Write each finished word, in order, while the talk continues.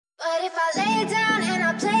But if I lay down and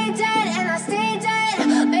I play dead and I stay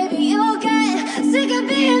dead, maybe you'll get sick of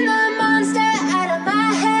being the monster out of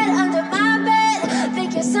my head, under my bed.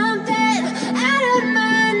 Think you're something out of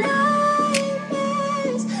my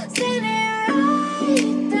nightmares, standing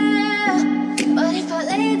right there. But if I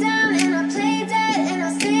lay down and I play dead and I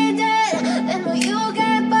stay dead, then will you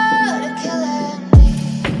get bored of killing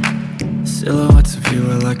me? Silhouettes of you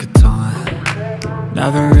are like a taunt.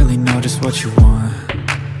 Never really know just what you want.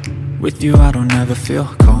 With you I don't ever feel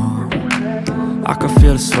calm. I can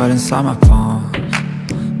feel the sweat inside my palms.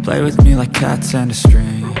 Play with me like cats and a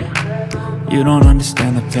string. You don't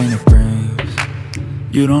understand the pain it brings.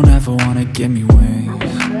 You don't ever wanna give me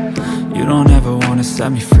wings. You don't ever wanna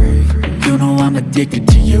set me free. You know I'm addicted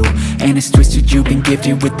to you, and it's twisted, you've been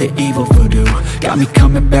gifted with the evil voodoo. Got me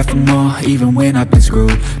coming back for more, even when I've been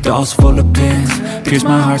screwed. Dolls full of pins, pierce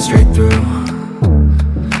my heart straight through.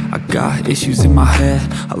 I got issues in my head,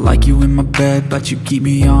 I like you in my bed, but you keep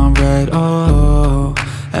me on red. Oh,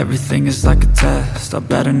 everything is like a test, I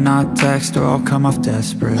better not text or I'll come off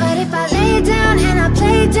desperate. But if I lay down and I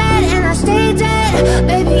play dead and I stay dead,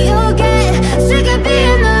 baby you'll get sick of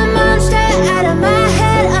being the monster out of my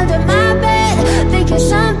head, under my bed. Think you're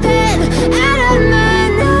something out of my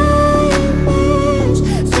nightmares,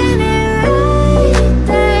 standing right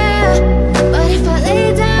there. But if I lay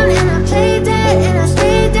down and I play dead and I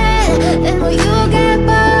stay dead, then will you get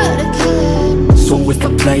bored of killing me? So if I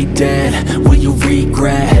play dead, will you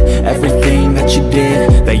regret everything that you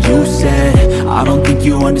did, that you said? I don't think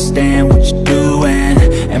you understand what you're doing,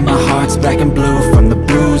 and my heart's black and blue from the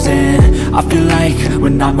bruising. I feel like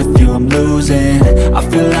when I'm with you I'm losing. I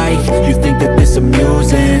feel like you think that this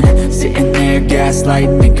amusing, sitting there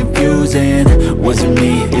gaslighting and confusing. Was it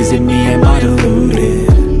me? Is it me? Am I deluded?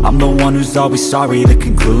 I'm the one who's always sorry, the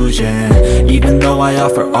conclusion. Even though I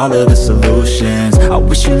offer all of the solutions, I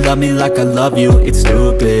wish you loved me like I love you, it's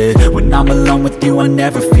stupid. When I'm alone with you I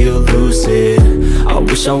never feel lucid. I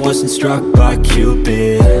wish I wasn't struck by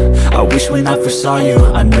Cupid. I wish when I first saw you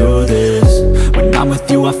I knew this. When I'm with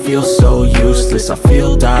you I feel so useless, I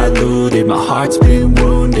feel diluted, my heart's been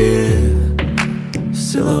wounded.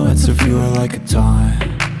 Silhouettes of you are like a taunt.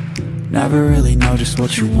 Never really know just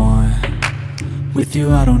what you want. With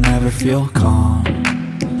you I don't ever feel calm.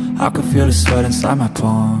 I can feel the sweat inside my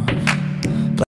palms.